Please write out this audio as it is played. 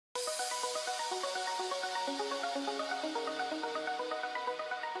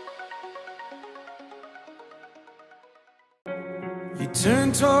You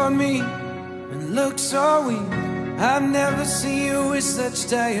turned toward me and looked so weak. I've never seen you with such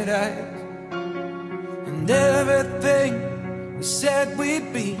tired eyes. And everything we said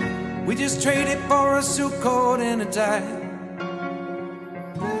we'd be, we just traded for a suit coat and a tie.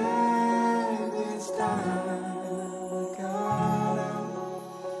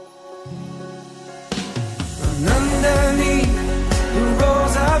 And underneath the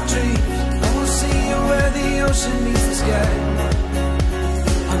rows of trees, I will see you where the ocean meets the sky.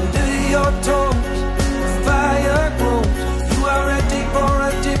 Under your toes, the fire grows. You are ready for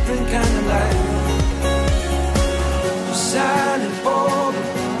a different kind of life. You're silent for the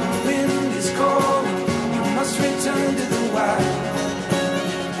wind is cold. You must return to the wild.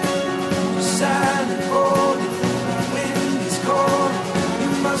 You're silent for the wind is cold. You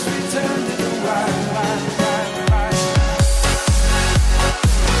must return to the wild.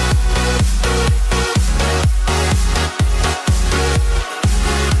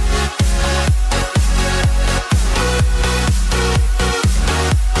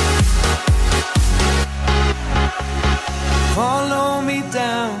 Follow me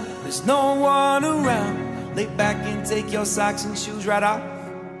down, there's no one around. Lay back and take your socks and shoes right off.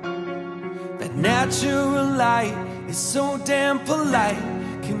 That natural light is so damn polite,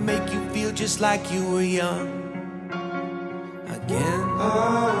 can make you feel just like you were young again.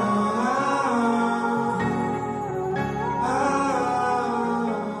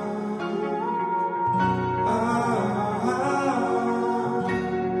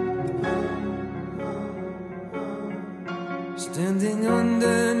 Standing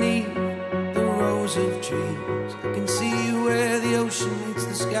underneath the rows of trees, I can see where the ocean meets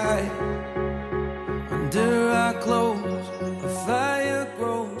the sky.